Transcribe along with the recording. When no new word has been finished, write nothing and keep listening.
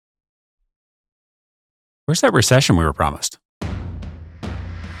Where's that recession we were promised?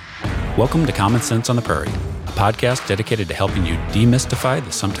 Welcome to Common Sense on the Prairie, a podcast dedicated to helping you demystify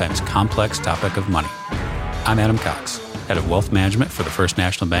the sometimes complex topic of money. I'm Adam Cox, head of wealth management for the First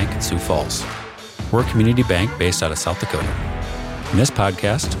National Bank in Sioux Falls. We're a community bank based out of South Dakota. In this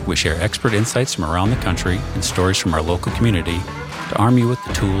podcast, we share expert insights from around the country and stories from our local community to arm you with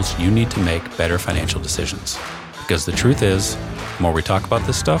the tools you need to make better financial decisions. Because the truth is, the more we talk about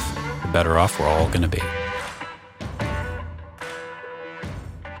this stuff, the better off we're all going to be.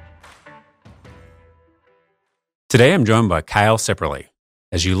 Today, I'm joined by Kyle Sipperly.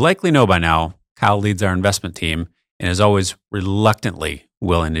 As you likely know by now, Kyle leads our investment team and is always reluctantly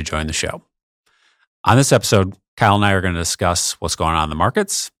willing to join the show. On this episode, Kyle and I are going to discuss what's going on in the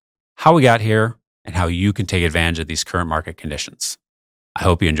markets, how we got here, and how you can take advantage of these current market conditions. I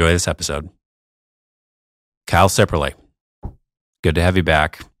hope you enjoy this episode. Kyle Sipperly, good to have you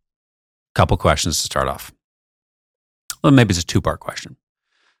back. Couple questions to start off. Well, maybe it's a two-part question.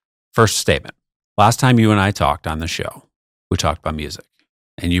 First statement. Last time you and I talked on the show, we talked about music,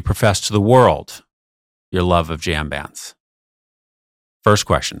 and you professed to the world your love of jam bands. First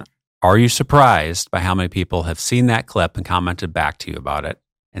question, are you surprised by how many people have seen that clip and commented back to you about it?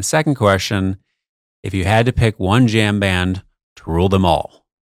 And second question, if you had to pick one jam band to rule them all,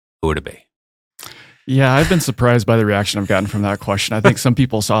 who would it be? Yeah, I've been surprised by the reaction I've gotten from that question. I think some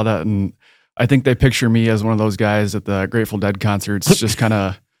people saw that, and I think they picture me as one of those guys at the Grateful Dead concerts, just kind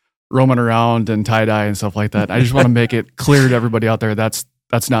of roaming around in tie-dye and stuff like that. I just want to make it clear to everybody out there that's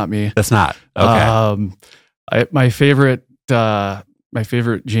not me. That's not. Okay. My favorite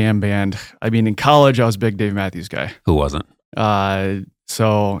jam band. I mean, in college, I was a big Dave Matthews guy. Who wasn't?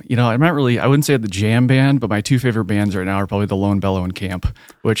 So I'm not really. I wouldn't say the jam band, but my two favorite bands right now are probably the Lone Bellow and Camp,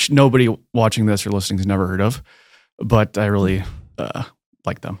 which nobody watching this or listening has never heard of, but I really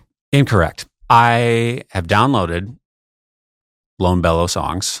like them. Incorrect. I have downloaded Lone Bellow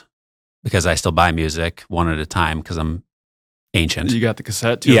songs, because I still buy music one at a time because I'm ancient. You got the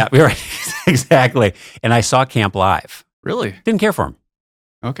cassette too? Yeah, right. Exactly. And I saw Camp live. Really? Didn't care for him.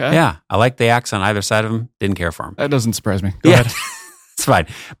 Okay. Yeah. I like the acts on either side of him. Didn't care for him. That doesn't surprise me. Go ahead. It's fine.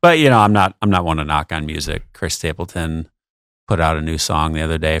 But I'm not one to knock on music. Chris Stapleton put out a new song the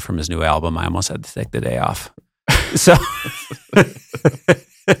other day from his new album. I almost had to take the day off. So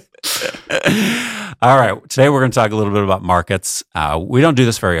all right. Today we're going to talk a little bit about markets. We don't do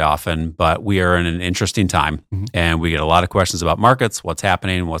this very often, but we are in an interesting time, and we get a lot of questions about markets, what's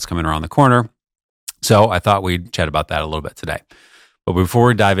happening, what's coming around the corner. So I thought we'd chat about that a little bit today. But before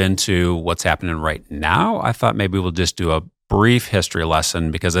we dive into what's happening right now, I thought maybe we'll just do a brief history lesson,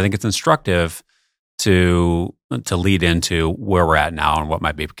 because I think it's instructive to lead into where we're at now and what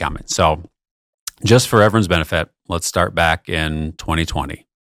might be coming. So just for everyone's benefit, let's start back in 2020.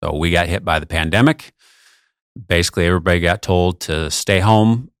 So we got hit by the pandemic. Basically, everybody got told to stay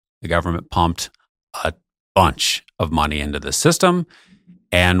home. The government pumped a bunch of money into the system,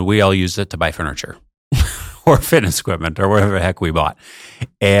 and we all used it to buy furniture or fitness equipment or whatever the heck we bought.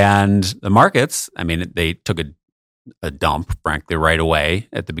 And the markets, they took a dump, frankly, right away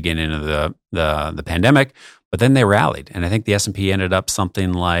at the beginning of the pandemic, but then they rallied. And I think the S&P ended up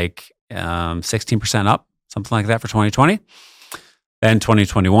something like 16% up, something like that for 2020. Then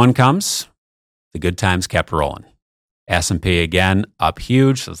 2021 comes, the good times kept rolling. S&P again up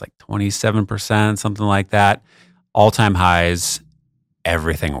huge, so it was like 27%, something like that. All-time highs,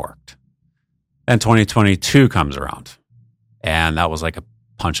 everything worked. Then 2022 comes around, and that was like a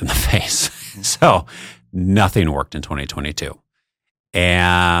punch in the face. So nothing worked in 2022.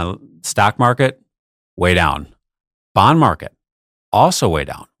 And stock market, way down. Bond market, also way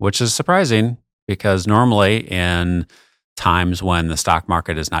down, which is surprising because normally in times when the stock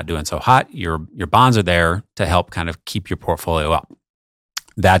market is not doing so hot, your bonds are there to help kind of keep your portfolio up.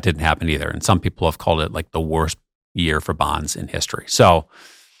 That didn't happen either. And some people have called it like the worst year for bonds in history. So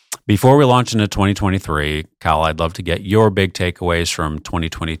before we launch into 2023, Kyle, I'd love to get your big takeaways from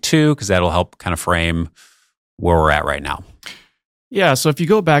 2022, because that'll help kind of frame where we're at right now. Yeah. So if you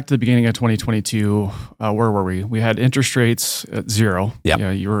go back to the beginning of 2022, where were we? We had interest rates at zero.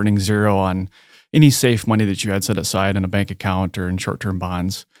 Yeah. You were earning zero on any safe money that you had set aside in a bank account or in short-term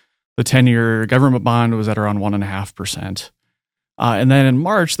bonds. The 10-year government bond was at around 1.5%. And then in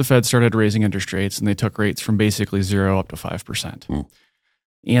March, the Fed started raising interest rates, and they took rates from basically 0 up to 5%.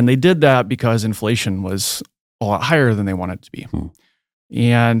 And they did that because inflation was a lot higher than they wanted it to be.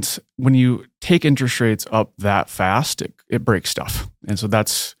 And when you take interest rates up that fast, it breaks stuff. And so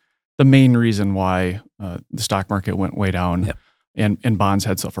that's the main reason why the stock market went way down. Yep. And bonds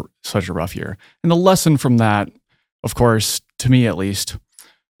had such a rough year. And the lesson from that, of course, to me at least,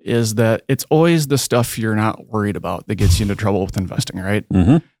 is that it's always the stuff you're not worried about that gets you into trouble with investing, right?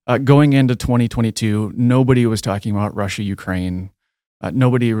 Mm-hmm. Going into 2022, nobody was talking about Russia, Ukraine.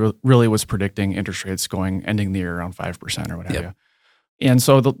 Nobody really was predicting interest rates ending the year around 5% or what have you. And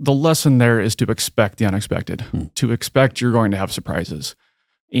so the lesson there is to expect the unexpected, to expect you're going to have surprises.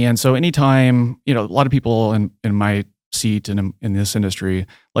 And so anytime, a lot of people in my seat and in this industry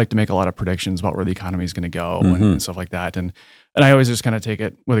like to make a lot of predictions about where the economy is going to go and stuff like that. And I always just kind of take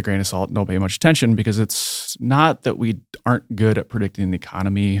it with a grain of salt, don't pay much attention, because it's not that we aren't good at predicting the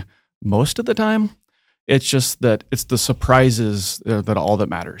economy most of the time. It's just that it's the surprises that all that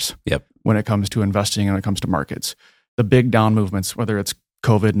matters when it comes to investing and when it comes to markets. The big down movements, whether it's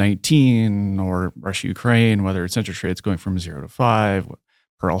COVID-19 or Russia-Ukraine, whether it's interest rates going from 0 to 5,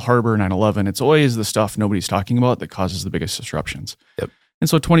 Pearl Harbor, 9/11, it's always the stuff nobody's talking about that causes the biggest disruptions. And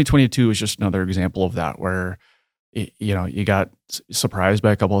so 2022 is just another example of that, where you got surprised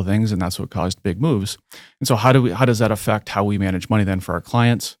by a couple of things, and that's what caused big moves. And so how does that affect how we manage money then for our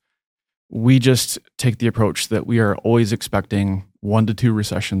clients? We just take the approach that we are always expecting 1 to 2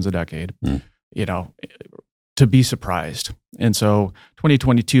 recessions a decade, to be surprised. And so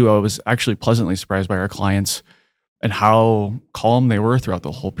 2022, I was actually pleasantly surprised by our clients and how calm they were throughout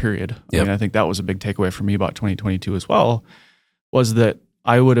the whole period. I mean, I think that was a big takeaway for me about 2022 as well, was that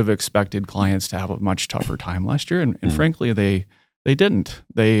I would have expected clients to have a much tougher time last year. And frankly, they didn't.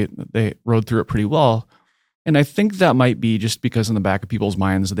 They rode through it pretty well. And I think that might be just because in the back of people's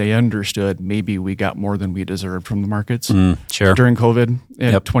minds, they understood maybe we got more than we deserved from the markets during COVID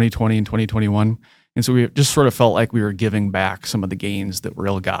in 2020 and 2021. And so we just sort of felt like we were giving back some of the gains that were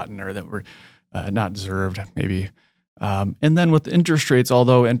ill-gotten or that were not deserved, maybe. And then with interest rates,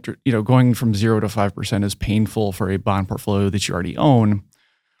 although going from 0 to 5% is painful for a bond portfolio that you already own,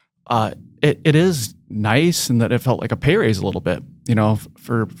 it is nice in that it felt like a pay raise a little bit.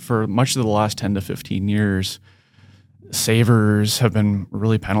 For much of the last 10 to 15 years, savers have been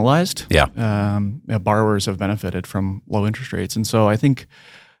really penalized. Borrowers have benefited from low interest rates. And so I think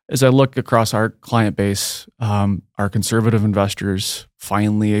as I look across our client base, our conservative investors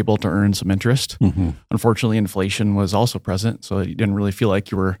finally able to earn some interest. Unfortunately, inflation was also present, so you didn't really feel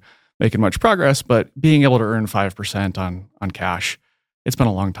like you were making much progress, but being able to earn 5% on cash, it's been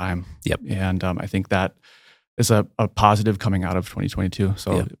a long time. And I think that is a positive coming out of 2022.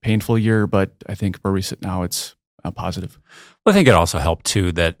 So painful year, but I think where we sit now, it's a positive. Well, I think it also helped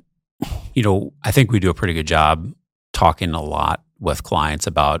too that, I think we do a pretty good job talking a lot with clients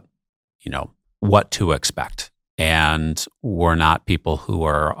about, what to expect. And we're not people who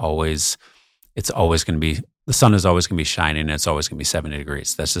are always, the sun is always going to be shining and it's always going to be 70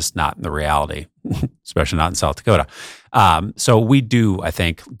 degrees. That's just not the reality, especially not in South Dakota. So we do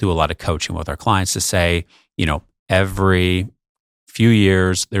a lot of coaching with our clients to say, every few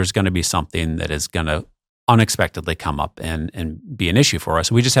years, there's going to be something that is going to unexpectedly come up and be an issue for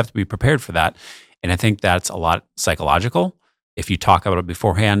us. We just have to be prepared for that. And I think that's a lot psychological. If you talk about it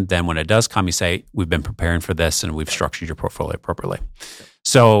beforehand, then when it does come, you say, we've been preparing for this and we've structured your portfolio appropriately.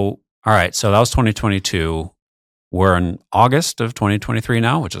 So, all right, so that was 2022. We're in August of 2023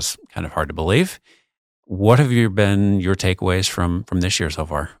 now, which is kind of hard to believe. What have been your takeaways from this year so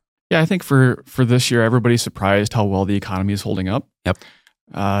far? Yeah, I think for this year, everybody's surprised how well the economy is holding up.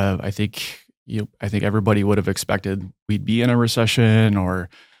 I think everybody would have expected we'd be in a recession or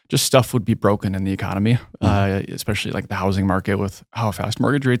just stuff would be broken in the economy, especially like the housing market with how fast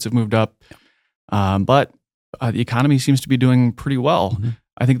mortgage rates have moved up. But the economy seems to be doing pretty well.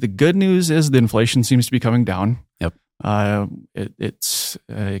 I think the good news is the inflation seems to be coming down.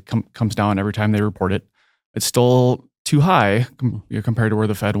 It comes down every time they report it. It's still too high compared to where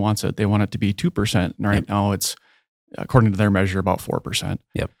the Fed wants it. They want it to be 2%. And right now it's, according to their measure, about 4%.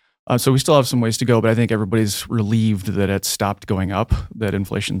 So we still have some ways to go, but I think everybody's relieved that it's stopped going up, that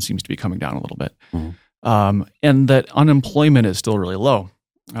inflation seems to be coming down a little bit. And that unemployment is still really low.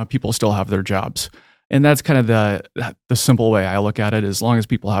 People still have their jobs. And that's kind of the simple way I look at it. As long as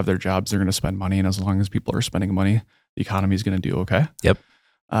people have their jobs, they're going to spend money. And as long as people are spending money, the economy is going to do okay.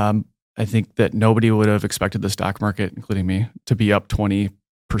 I think that nobody would have expected the stock market, including me, to be up 20%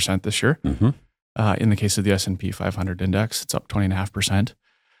 this year. In the case of the S&P 500 index, it's up 20.5%.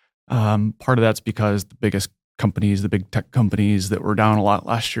 Part of that's because the biggest companies, the big tech companies that were down a lot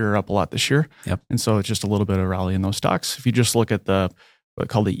last year, are up a lot this year. And so it's just a little bit of rally in those stocks. If you just look at what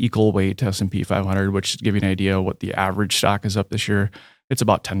called the equal weight S&P 500, which to give you an idea of what the average stock is up this year, it's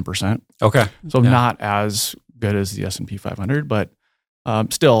about 10%. So not as good as the S&P 500, but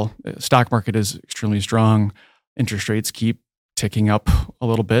still, stock market is extremely strong. Interest rates keep ticking up a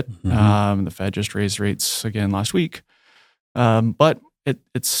little bit. The Fed just raised rates again last week. But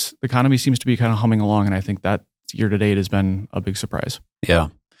it's the economy seems to be kind of humming along, and I think that year to date has been a big surprise. Yeah.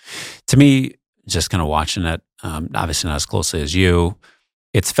 To me, just kind of watching it, obviously not as closely as you,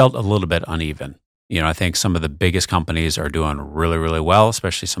 it's felt a little bit uneven. I think some of the biggest companies are doing really, really well,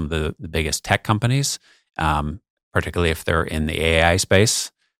 especially some of the biggest tech companies, particularly if they're in the AI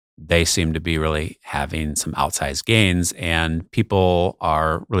space. They seem to be really having some outsized gains, and people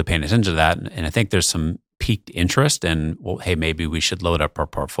are really paying attention to that. And I think there's some piqued interest in, well, hey, maybe we should load up our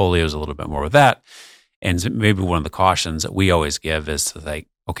portfolios a little bit more with that. And maybe one of the cautions that we always give is to like,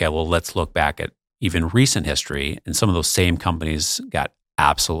 okay, well, let's look back at even recent history. And some of those same companies got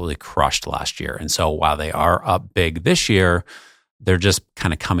absolutely crushed last year. And so while they are up big this year, they're just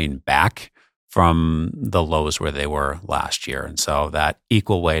kind of coming back from the lows where they were last year. And so that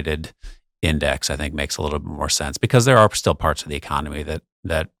equal weighted index, I think, makes a little bit more sense because there are still parts of the economy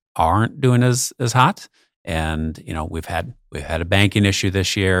that aren't doing as hot. And, we've had a banking issue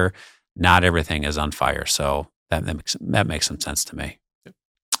this year. Not everything is on fire. So that makes some sense to me. Yep.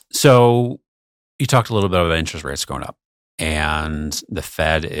 So you talked a little bit about interest rates going up, and the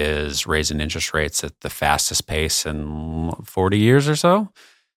Fed is raising interest rates at the fastest pace in 40 years or so.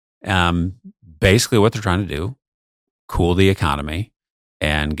 Basically what they're trying to do, cool the economy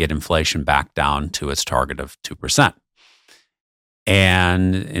and get inflation back down to its target of 2%.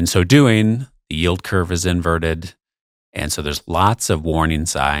 And in so doing, the yield curve is inverted. And so there's lots of warning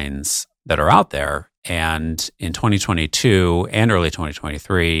signs that are out there. And in 2022 and early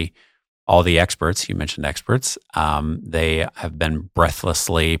 2023, all the experts, you mentioned experts, they have been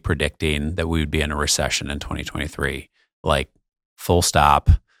breathlessly predicting that we would be in a recession in 2023. Like, full stop,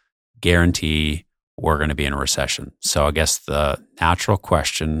 guarantee we're going to be in a recession. So I guess the natural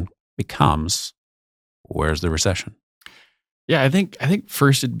question becomes, where's the recession? Yeah, I think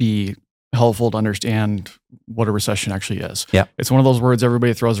first it'd be helpful to understand what a recession actually is. Yeah. It's one of those words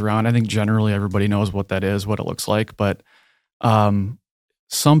everybody throws around. I think generally everybody knows what that is, what it looks like, but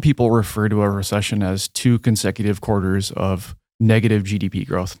some people refer to a recession as 2 consecutive quarters of negative GDP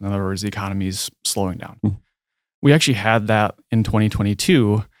growth. In other words, the economy's slowing down. Mm-hmm. We actually had that in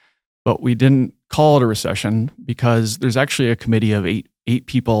 2022, but we didn't call it a recession because there's actually a committee of eight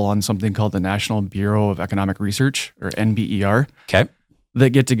people on something called the National Bureau of Economic Research, or NBER. Okay.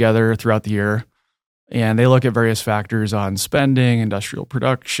 That get together throughout the year, and they look at various factors on spending, industrial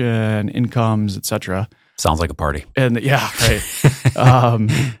production, incomes, et cetera. Sounds like a party. And yeah,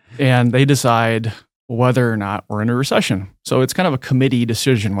 right. And they decide whether or not we're in a recession. So it's kind of a committee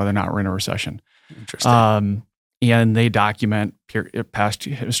decision whether or not we're in a recession. Interesting. And they document past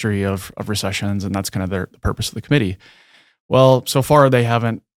history of recessions, and that's kind of the purpose of the committee. Well, so far they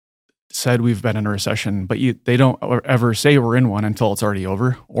haven't said we've been in a recession, but they don't ever say we're in one until it's already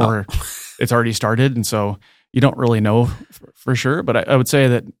over or it's already started. And so you don't really know for sure. But I would say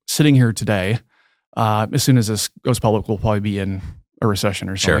that sitting here today, as soon as this goes public, we'll probably be in a recession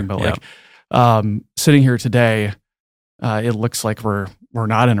or something. Sure. But sitting here today, it looks like we're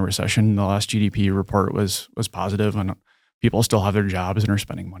not in a recession. The last GDP report was positive, and people still have their jobs and are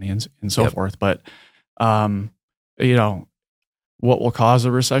spending money and so forth. But what will cause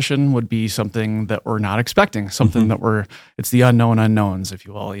a recession would be something that we're not expecting, something that it's the unknown unknowns, if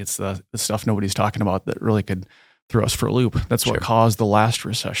you will. It's the stuff nobody's talking about that really could throw us for a loop. That's what caused the last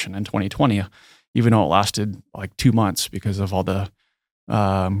recession in 2020, even though it lasted like 2 months because of all the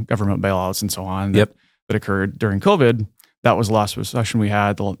government bailouts and so on that occurred during COVID. That was the last recession we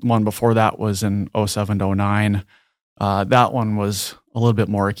had. The one before that was in 2007 to 2009. That one was a little bit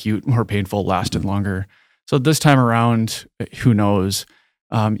more acute, more painful, lasted longer. So this time around, who knows?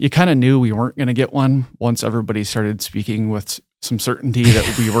 You kind of knew we weren't going to get one once everybody started speaking with some certainty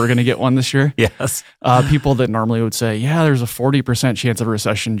that we were going to get one this year. Yes. People that normally would say, yeah, there's a 40% chance of a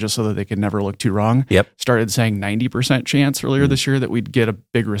recession just so that they could never look too wrong. Started saying 90% chance earlier this year that we'd get a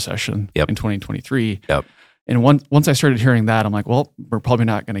big recession in 2023. And once I started hearing that, I'm like, well, we're probably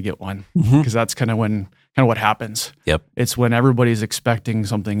not going to get one because that's kind of what happens. It's when everybody's expecting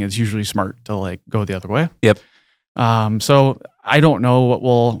something, it's usually smart to like go the other way. So I don't know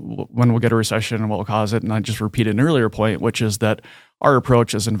when we'll get a recession and what will cause it. And I just repeated an earlier point, which is that our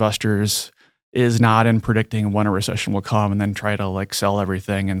approach as investors is not in predicting when a recession will come and then try to like sell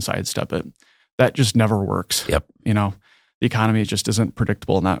everything and sidestep it. That just never works. The economy just isn't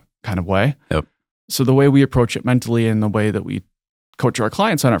predictable in that kind of way. So the way we approach it mentally and the way that we coach our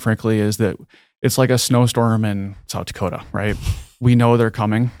clients on it, frankly, is that it's like a snowstorm in South Dakota, right? We know they're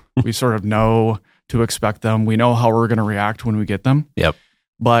coming. We sort of know to expect them. We know how we're going to react when we get them.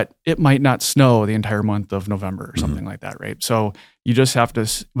 But it might not snow the entire month of November or something like that, right? So you just have to,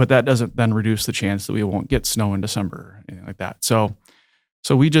 but that doesn't then reduce the chance that we won't get snow in December or anything like that. So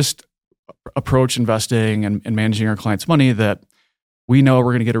So we just approach investing and managing our clients' money that we know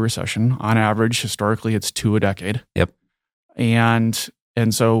we're going to get a recession. On average, historically, it's 2 a decade. Yep. And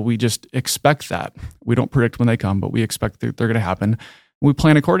so we just expect that. We don't predict when they come, but we expect that they're going to happen. We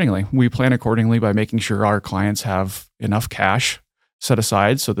plan accordingly. We plan accordingly by making sure our clients have enough cash set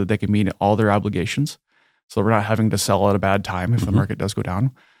aside so that they can meet all their obligations. So we're not having to sell at a bad time if the market does go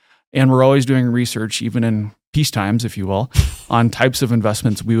down. And we're always doing research, even in peace times, if you will, on types of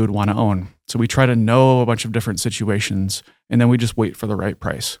investments we would want to own. So we try to know a bunch of different situations, and then we just wait for the right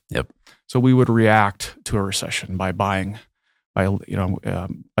price. Yep. So we would react to a recession by buying by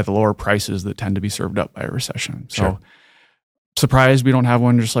the lower prices that tend to be served up by a recession. So Sure. Surprised we don't have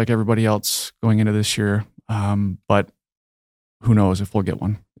one just like everybody else going into this year. But who knows if we'll get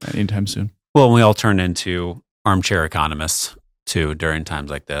one anytime soon. Well, we all turn into armchair economists too during times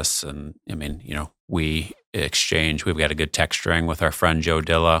like this. And I mean, we've got a good text string with our friend Joe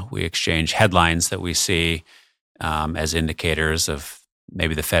Dilla. We exchange headlines that we see as indicators of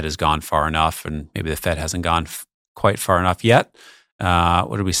maybe the Fed has gone far enough and maybe the Fed hasn't gone quite far enough yet.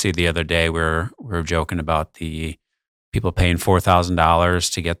 What did we see the other day? We were joking about the people paying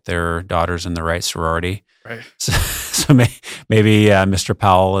 $4,000 to get their daughters in the right sorority. Right. So maybe Mr.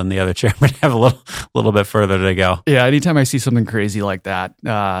 Powell and the other chairman have a little bit further to go. Yeah. Anytime I see something crazy like that,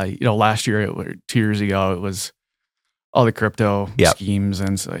 last year, 2 years ago, it was all the crypto schemes.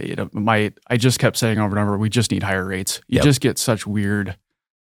 And so, I just kept saying over and over, we just need higher rates. You just get such weird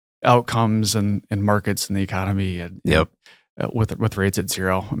outcomes in markets and the economy and with rates at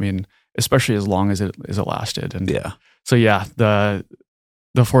zero. I mean, especially as long as it lasted. And so,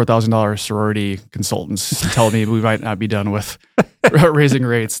 the $4,000 sorority consultants tell me we might not be done with raising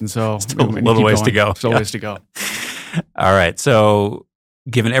rates. And so still a little ways to go. Still ways to go. All right. So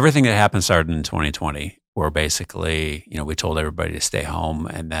given everything that happened started in 2020, where basically, we told everybody to stay home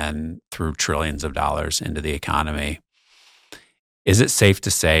and then threw trillions of dollars into the economy, is it safe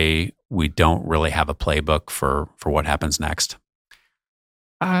to say we don't really have a playbook for what happens next?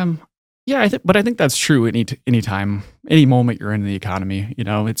 Yeah, I think that's true. Any time, any moment you're in the economy,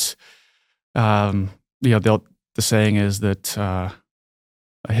 it's, the saying is that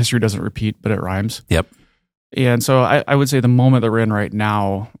history doesn't repeat, but it rhymes. Yep. And so I would say the moment that we're in right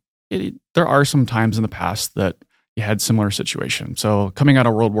now, there are some times in the past that you had similar situations. So coming out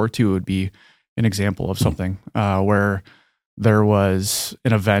of World War II would be an example of something where there was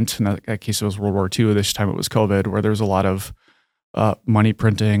an event. In that case, it was World War II. This time it was COVID, where there was a lot of money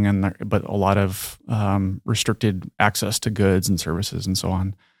printing but a lot of restricted access to goods and services and so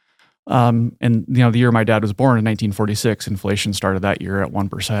on. And the year my dad was born in 1946, inflation started that year at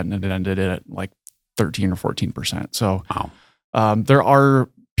 1% and it ended at like 13 or 14%. So there are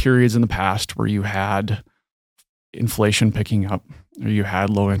periods in the past where you had inflation picking up or you had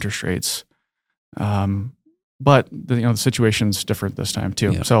low interest rates. But the situation's different this time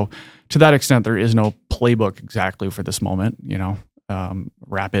too. Yep. So to that extent, there is no playbook exactly for this moment.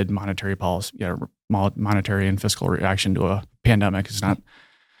 Rapid monetary policy, monetary and fiscal reaction to a pandemic is not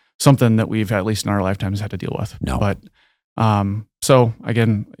something that we've, at least in our lifetimes, had to deal with. No. But so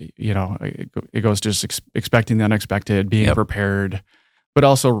again, it goes just expecting the unexpected, being prepared, but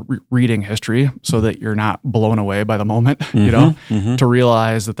also reading history so that you're not blown away by the moment. To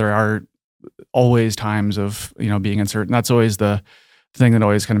realize that there are always times of being uncertain. That's always the thing that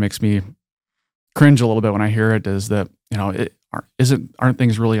always kind of makes me cringe a little bit when I hear it, is that aren't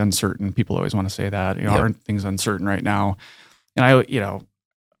things really uncertain? People always want to say that aren't things uncertain right now? And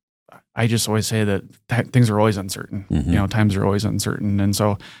I just always say that things are always uncertain. Times are always uncertain, and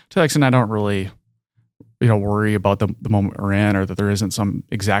so to that extent, I don't really worry about the moment we're in, or that there isn't some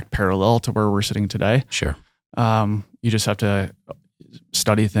exact parallel to where we're sitting today. Sure. You just have to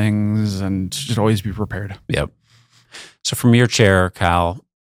study things and just always be prepared. Yep. So from your chair, Kyle,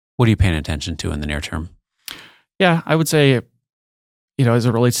 what are you paying attention to in the near term? Yeah, I would say, as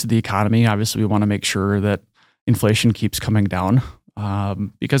it relates to the economy, obviously we want to make sure that inflation keeps coming down,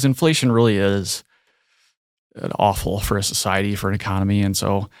 because inflation really is awful for a society, for an economy. And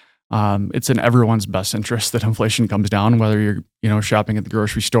so it's in everyone's best interest that inflation comes down, whether you're shopping at the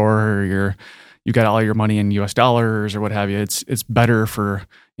grocery store or you've got all your money in US dollars or what have you. It's better for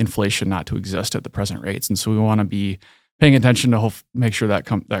inflation not to exist at the present rates. And so we want to be paying attention to make sure that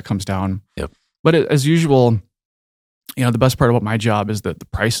comes down. Yep. But as usual, the best part about my job is that the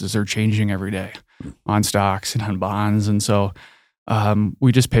prices are changing every day on stocks and on bonds. And so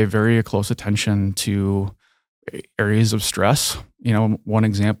we just pay very close attention to areas of stress. One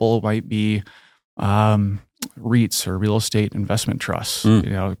example might be REITs, or real estate investment trusts.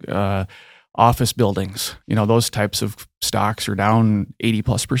 office buildings, those types of stocks are down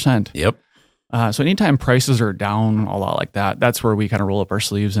 80+%. Yep. So anytime prices are down a lot like that, that's where we kind of roll up our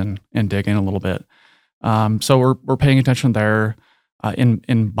sleeves and dig in a little bit. So we're paying attention there.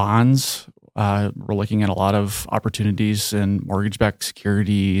 In bonds, we're looking at a lot of opportunities in mortgage-backed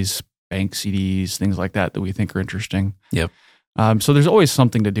securities, bank CDs, things like that we think are interesting. Yep. So there's always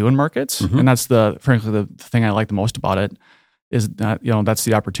something to do in markets, Mm-hmm. and that's frankly the thing I like the most about it is that that's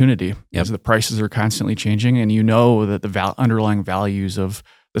the opportunity. Yep. Is the prices are constantly changing, and that the underlying values of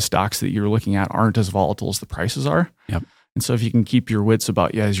the stocks that you're looking at aren't as volatile as the prices are. Yep. And so if you can keep your wits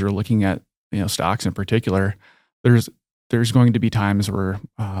about you as you're looking at stocks in particular, there's going to be times where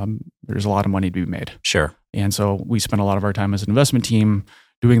there's a lot of money to be made. Sure. And so we spend a lot of our time as an investment team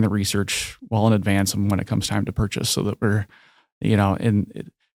doing the research well in advance and when it comes time to purchase, so that we're,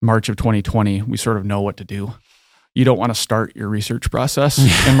 in March of 2020, we sort of know what to do. You don't want to start your research process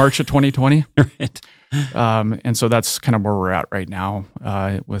in March of 2020. Right. And so that's kind of where we're at right now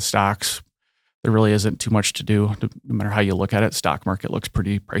with stocks. There really isn't too much to do. No matter how you look at it, stock market looks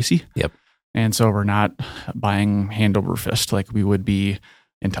pretty pricey. Yep. And so we're not buying hand over fist like we would be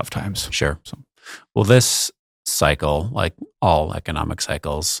in tough times. Sure. Well, this cycle, like all economic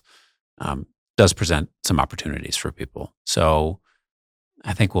cycles, does present some opportunities for people. So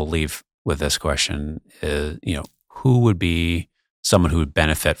I think we'll leave with this question is, who would be someone who would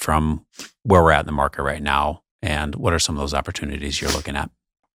benefit from where we're at in the market right now? And what are some of those opportunities you're looking at?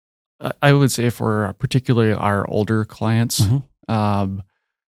 I would say for particularly our older clients, Mm-hmm.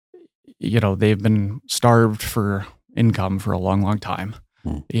 They've been starved for income for a long, long time.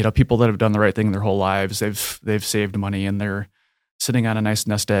 Mm. People that have done the right thing their whole lives, they've saved money and they're sitting on a nice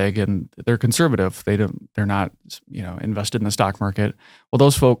nest egg and they're conservative. They're not, invested in the stock market. Well,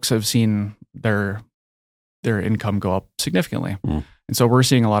 those folks have seen their income go up significantly. Mm. And so we're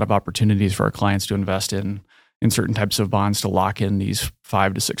seeing a lot of opportunities for our clients to invest in certain types of bonds to lock in these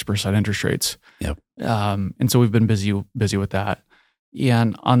 5 to 6% interest rates. Yep. And so we've been busy with that.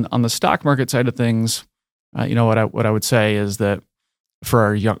 And on the stock market side of things, what I would say is that for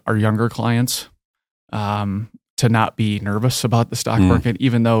our younger clients, to not be nervous about the stock market,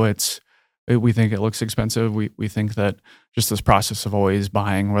 even though we think it looks expensive. We think that just this process of always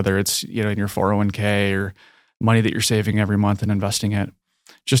buying, whether it's in your 401k or money that you're saving every month and investing it,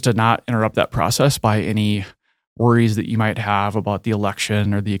 just to not interrupt that process by any worries that you might have about the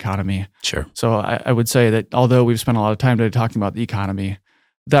election or the economy. Sure. So I would say that although we've spent a lot of time today talking about the economy,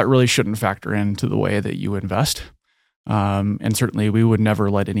 that really shouldn't factor into the way that you invest. And certainly we would never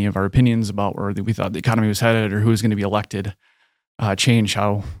let any of our opinions about where we thought the economy was headed or who was going to be elected change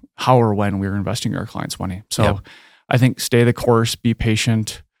how or when we were investing our clients' money. So Yep. I think stay the course, be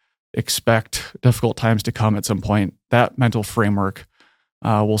patient, expect difficult times to come at some point. That mental framework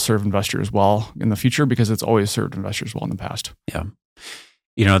will serve investors well in the future because it's always served investors well in the past. Yeah.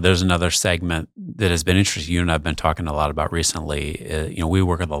 There's another segment that has been interesting. You and I have been talking a lot about recently. We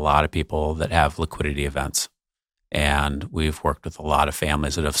work with a lot of people that have liquidity events. And we've worked with a lot of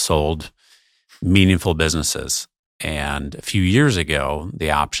families that have sold meaningful businesses. And a few years ago,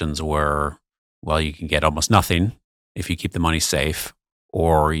 the options were, well, you can get almost nothing if you keep the money safe,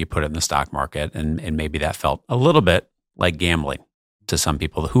 or you put it in the stock market. And maybe that felt a little bit like gambling to some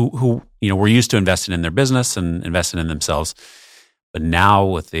people who were used to investing in their business and investing in themselves. But now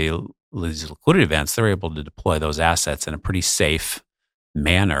with these liquidity events, they're able to deploy those assets in a pretty safe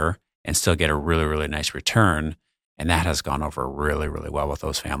manner and still get a really, really nice return. And that has gone over really, really well with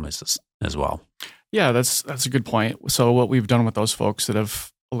those families as well. Yeah, that's a good point. So what we've done with those folks that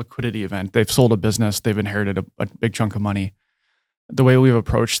have a liquidity event, they've sold a business, they've inherited a big chunk of money. The way we've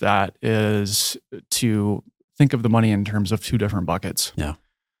approached that is to think of the money in terms of two different buckets. Yeah.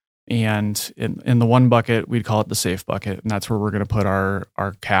 And in the one bucket, we'd call it the safe bucket. And that's where we're going to put our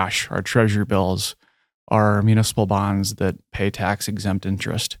cash, our treasury bills, our municipal bonds that pay tax exempt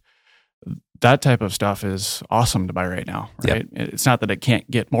interest. That type of stuff is awesome to buy right now, right? Yep. It's not that it can't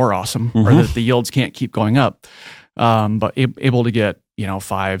get more awesome or that the yields can't keep going up, but able to get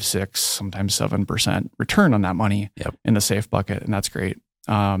 5, 6, sometimes 7% return on that money in the safe bucket, and that's great.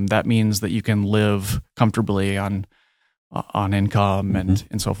 That means that you can live comfortably on income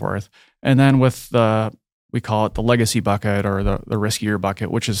and so forth. And then with we call it the legacy bucket or the riskier bucket,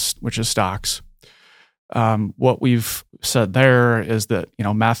 which is stocks. What we've said there is that,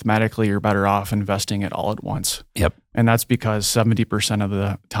 mathematically you're better off investing it all at once. Yep. And that's because 70% of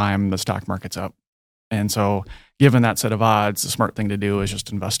the time the stock market's up. And so given that set of odds, the smart thing to do is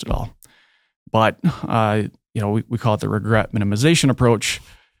just invest it all. But, we call it the regret minimization approach,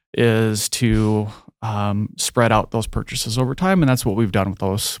 is to spread out those purchases over time. And that's what we've done with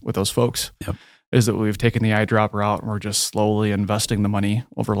those folks. Yep. Is that we've taken the eyedropper route and we're just slowly investing the money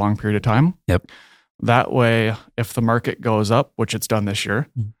over a long period of time. Yep. That way, if the market goes up, which it's done this year,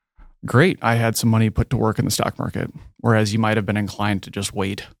 great. I had some money put to work in the stock market, whereas you might have been inclined to just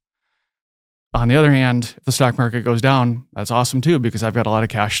wait. On the other hand, if the stock market goes down, that's awesome too, because I've got a lot of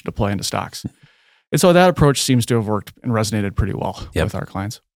cash to deploy into stocks. And so that approach seems to have worked and resonated pretty well with our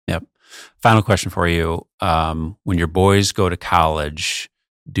clients. Yep. Final question for you. When your boys go to college,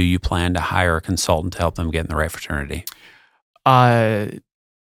 do you plan to hire a consultant to help them get in the right fraternity?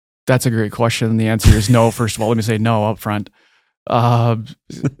 That's a great question. The answer is no. First of all, let me say no up front.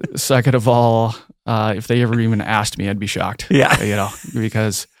 Second of all, if they ever even asked me, I'd be shocked. Yeah.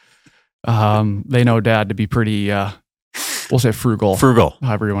 Because they know Dad to be pretty, we'll say frugal. Frugal.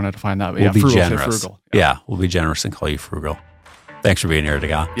 However you want to define that. But we'll be frugal, generous. Frugal. Yeah, we'll be generous and call you frugal. Thanks for being here,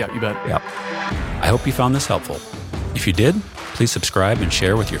 Dagan. Yeah, you bet. Yep. I hope you found this helpful. If you did, please subscribe and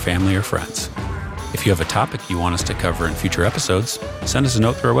share with your family or friends. If you have a topic you want us to cover in future episodes, send us a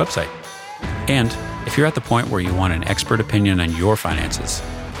note through our website. And if you're at the point where you want an expert opinion on your finances,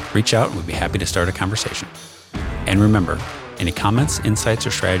 reach out and we'd be happy to start a conversation. And remember, any comments, insights,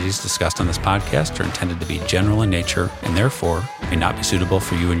 or strategies discussed on this podcast are intended to be general in nature and therefore may not be suitable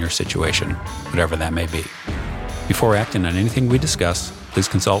for you and your situation, whatever that may be. Before acting on anything we discuss, please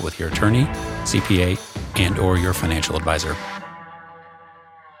consult with your attorney, CPA, and/or your financial advisor.